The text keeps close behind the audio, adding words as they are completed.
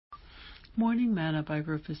Morning Manna by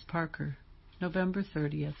Rufus Parker, November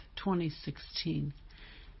 30th, 2016.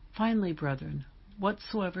 Finally, brethren,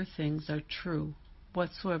 whatsoever things are true,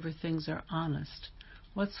 whatsoever things are honest,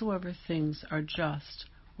 whatsoever things are just,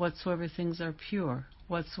 whatsoever things are pure,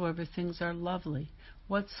 whatsoever things are lovely,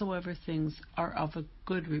 whatsoever things are of a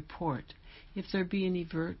good report, if there be any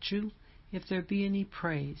virtue, if there be any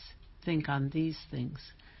praise, think on these things.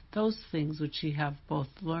 Those things which ye have both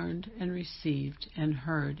learned and received and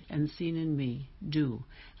heard and seen in me, do,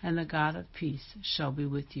 and the God of peace shall be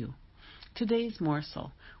with you. Today's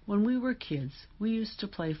morsel. When we were kids, we used to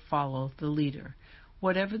play follow the leader.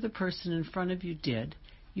 Whatever the person in front of you did,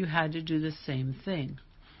 you had to do the same thing.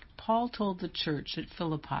 Paul told the church at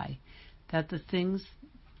Philippi that the things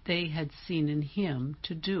they had seen in him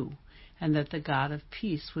to do, and that the God of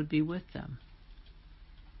peace would be with them.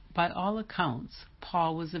 By all accounts,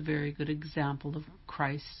 Paul was a very good example of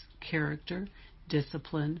Christ's character,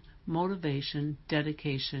 discipline, motivation,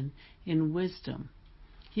 dedication, in wisdom.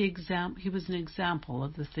 He was an example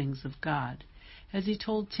of the things of God. As he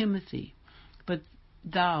told Timothy, "But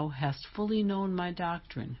thou hast fully known my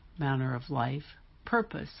doctrine, manner of life,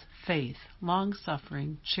 purpose, faith,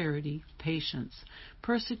 long-suffering, charity, patience,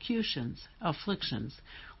 persecutions, afflictions,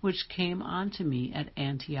 which came unto me at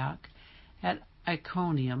Antioch, at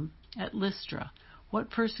Iconium, at Lystra, what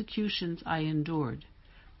persecutions I endured,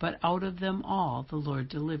 but out of them all the Lord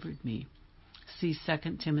delivered me." See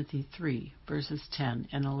 2 Timothy 3, verses 10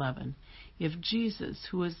 and 11. If Jesus,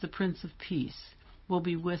 who is the Prince of Peace, will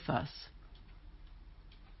be with us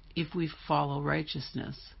if we follow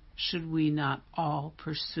righteousness, should we not all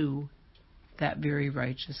pursue that very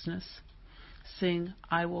righteousness? Sing,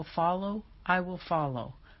 I will follow,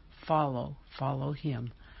 follow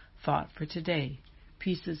him. Thought for today.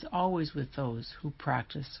 Peace is always with those who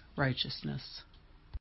practice righteousness.